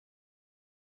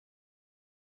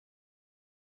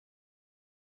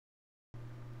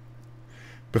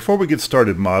Before we get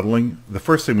started modeling, the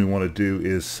first thing we want to do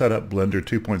is set up Blender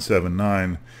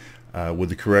 2.79 with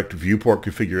the correct viewport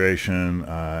configuration,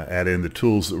 add in the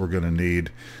tools that we're going to need,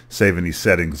 save any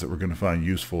settings that we're going to find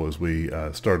useful as we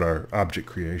start our object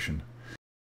creation.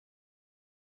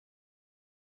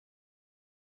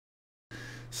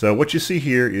 So what you see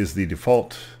here is the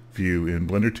default view in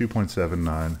Blender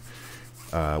 2.79.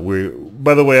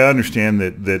 By the way, I understand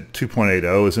that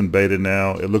 2.80 is in beta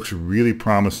now. It looks really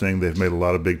promising. They've made a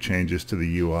lot of big changes to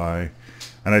the UI,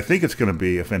 and I think it's going to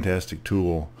be a fantastic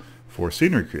tool for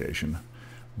scenery creation.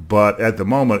 But at the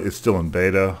moment, it's still in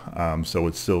beta, so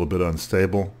it's still a bit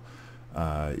unstable.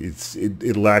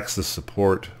 It lacks the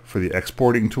support for the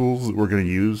exporting tools that we're going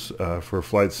to use for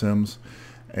flight sims,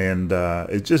 and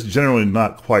it's just generally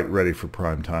not quite ready for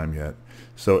prime time yet.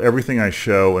 So everything I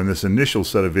show in this initial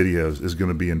set of videos is going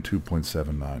to be in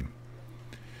 2.79.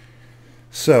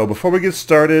 So before we get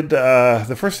started,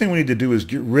 the first thing we need to do is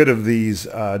get rid of these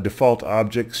default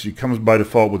objects. It comes by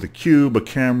default with a cube, a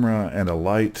camera, and a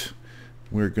light.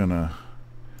 We're going to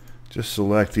just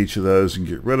select each of those and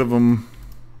get rid of them.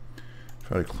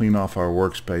 Try to clean off our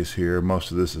workspace here.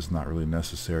 Most of this is not really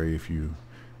necessary if you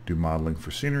do modeling for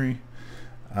scenery.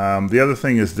 The other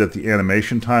thing is that the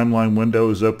animation timeline window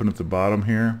is open at the bottom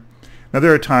here. Now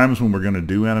there are times when we're going to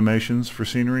do animations for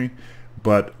scenery,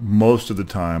 but most of the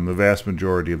time, the vast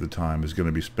majority of the time, is going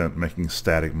to be spent making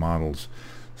static models.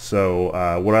 So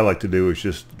what I like to do is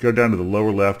just go down to the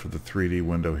lower left of the 3D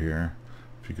window here.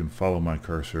 If you can follow my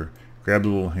cursor, grab the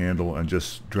little handle and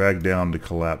just drag down to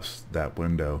collapse that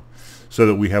window so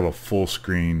that we have a full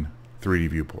screen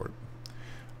 3D viewport.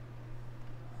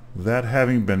 That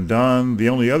having been done, the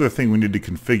only other thing we need to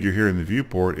configure here in the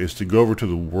viewport is to go over to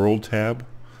the World tab,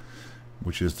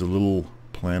 which is the little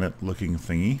planet looking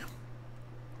thingy.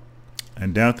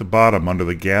 And down at the bottom under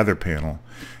the Gather panel,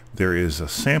 there is a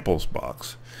Samples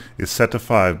box. It's set to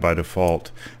 5 by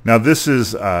default. Now this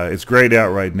is, it's grayed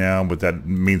out right now, but that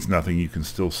means nothing. You can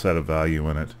still set a value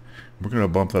in it. We're going to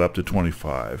bump that up to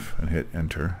 25 and hit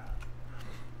Enter.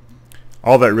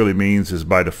 All that really means is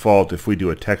by default, if we do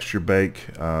a texture bake,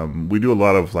 we do a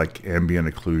lot of like ambient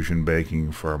occlusion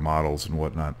baking for our models and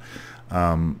whatnot.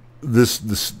 I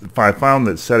found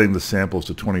that setting the samples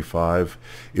to 25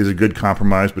 is a good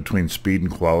compromise between speed and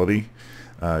quality.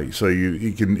 So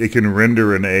it can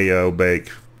render an AO bake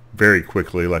very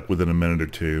quickly, like within a minute or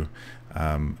two,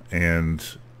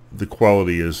 and the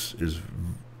quality is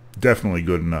definitely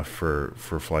good enough for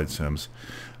flight sims.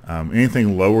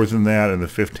 Anything lower than that in the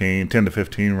 10 to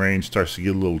 15 range starts to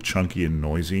get a little chunky and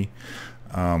noisy.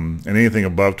 And anything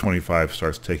above 25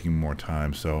 starts taking more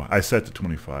time. So I set to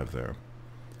 25 there.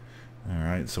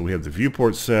 Alright, so we have the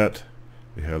viewport set.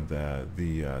 We have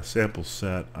the sample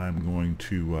set. I'm going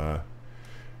to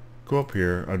go up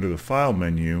here under the File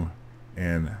menu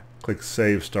and click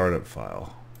Save Startup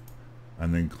File.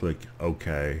 And then click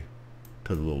OK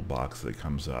to the little box that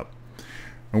comes up.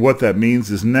 And what that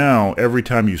means is now every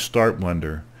time you start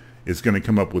Blender, it's going to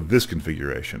come up with this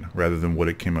configuration rather than what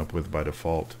it came up with by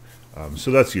default.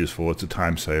 So that's useful. It's a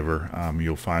time saver.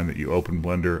 You'll find that you open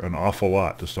Blender an awful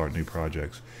lot to start new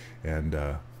projects, and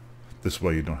this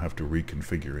way you don't have to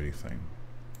reconfigure anything.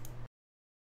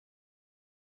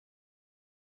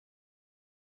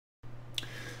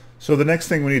 So the next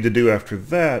thing we need to do after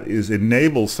that is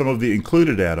enable some of the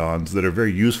included add-ons that are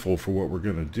very useful for what we're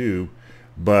going to do,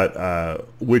 but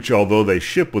which, although they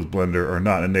ship with Blender, are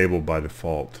not enabled by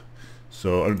default.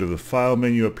 So under the File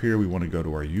menu up here, we want to go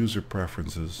to our User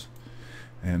Preferences,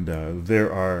 and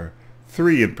there are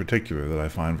 3 in particular that I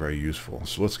find very useful.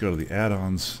 So let's go to the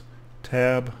Add-ons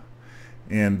tab,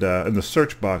 and in the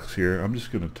search box here, I'm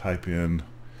just going to type in,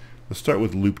 let's start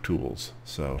with Loop Tools.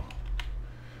 So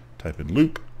type in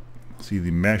Loop, see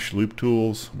the Mesh Loop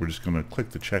Tools. We're just going to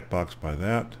click the checkbox by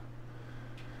that.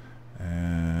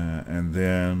 And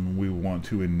then we want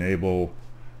to enable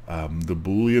the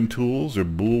Boolean tools or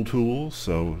Bool tools.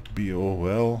 So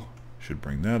BOOL should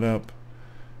bring that up.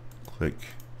 Click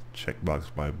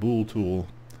checkbox by Bool tool.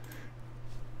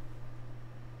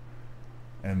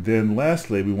 And then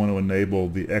lastly, we want to enable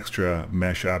the extra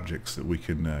mesh objects that we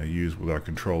can use with our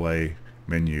Control A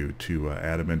menu to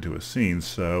add them into a scene.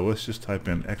 So let's just type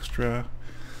in extra.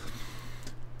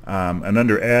 And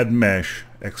under Add Mesh,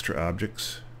 Extra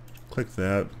Objects, click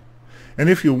that. And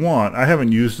if you want, I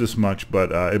haven't used this much,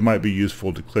 but it might be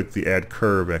useful to click the Add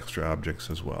Curve Extra Objects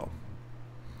as well.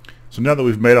 So now that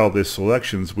we've made all these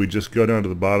selections, we just go down to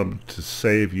the bottom to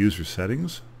Save User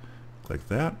Settings. Click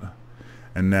that.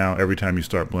 And now every time you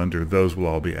start Blender, those will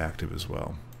all be active as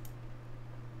well.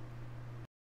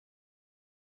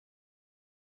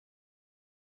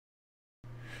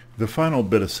 The final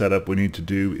bit of setup we need to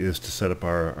do is to set up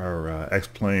our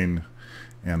X-Plane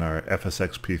and our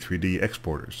FSX P3D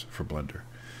exporters for Blender.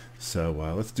 So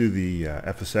let's do the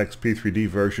FSX P3D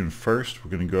version first.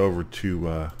 We're going to go over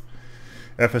to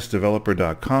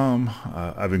fsdeveloper.com.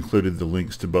 I've included the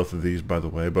links to both of these, by the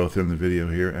way, both in the video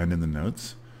here and in the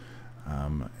notes.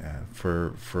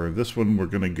 For this one, we're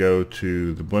going to go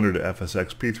to the Blender to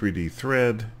FSX P3D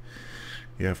thread.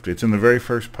 It's in the very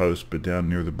first post, but down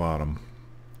near the bottom,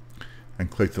 and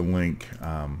click the link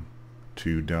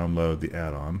to download the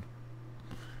add-on.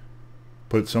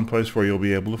 Put it someplace where you'll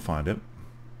be able to find it,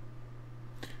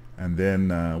 and then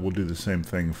we'll do the same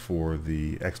thing for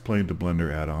the X-Plane to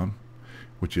Blender add-on,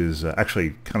 which is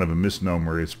actually kind of a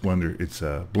misnomer. It's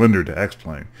Blender to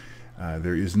X-Plane.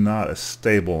 There is not a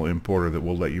stable importer that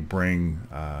will let you bring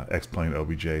X-Plane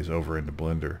OBJs over into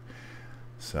Blender.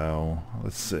 So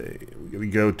let's see, we're going to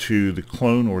go to the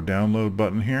clone or download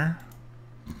button here.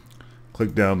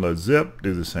 Click download zip,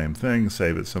 do the same thing,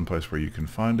 save it someplace where you can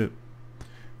find it,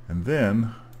 and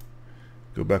then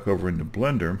go back over into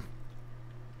Blender.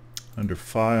 Under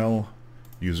File,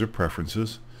 User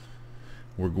Preferences,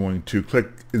 we're going to click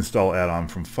Install Add-on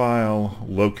from File,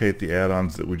 locate the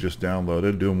add-ons that we just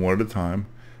downloaded, do them one at a time,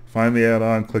 find the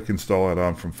add-on, click Install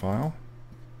Add-on from File.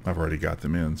 I've already got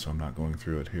them in, so I'm not going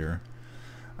through it here.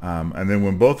 And then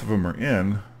when both of them are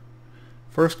in,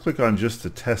 first click on just the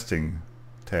Testing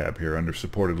tab here under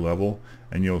Supported Level,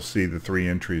 and you'll see the 3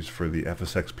 entries for the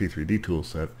FSX P3D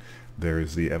toolset. There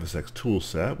is the FSX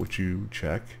toolset, which you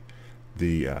check,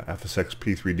 the FSX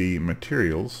P3D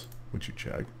materials, which you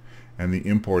check, and the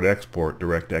import-export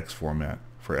DirectX format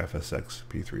for FSX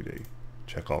P3D.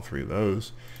 Check all 3 of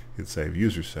those. Hit Save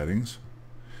User Settings.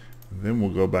 And then we'll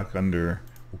go back under,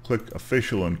 we'll click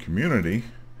Official and Community.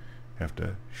 Have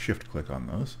to shift-click on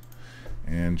those,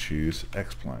 and choose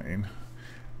X-Plane.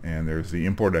 And there's the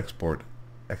import-export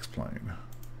X-Plane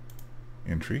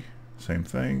entry. Same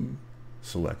thing.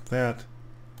 Select that,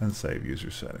 and Save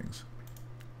User Settings.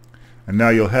 And now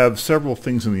you'll have several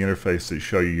things in the interface that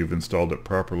show you've installed it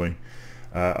properly.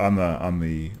 On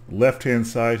the left-hand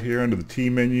side here, under the T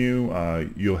menu,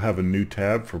 you'll have a new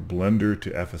tab for Blender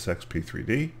to FSX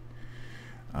P3D.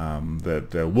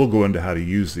 We'll go into how to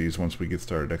use these once we get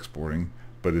started exporting.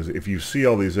 But if you see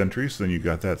all these entries, then you've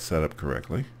got that set up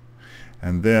correctly.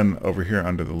 And then over here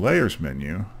under the Layers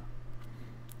menu,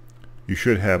 you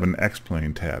should have an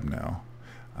X-Plane tab now.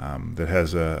 That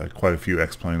has quite a few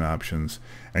X-Plane options,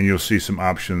 and you'll see some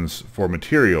options for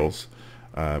materials,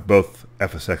 both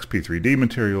FSX P3D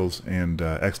materials and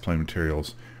X-Plane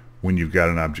materials, when you've got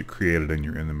an object created and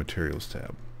you're in the Materials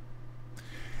tab.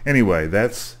 Anyway,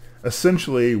 that's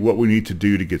essentially what we need to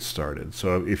do to get started.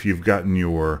 So if you've gotten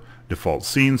your default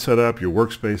scene set up, your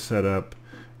workspace set up,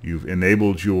 you've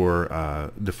enabled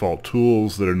your default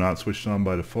tools that are not switched on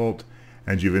by default,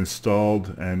 and you've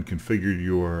installed and configured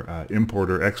your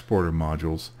importer-exporter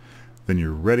modules, then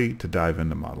you're ready to dive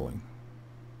into modeling.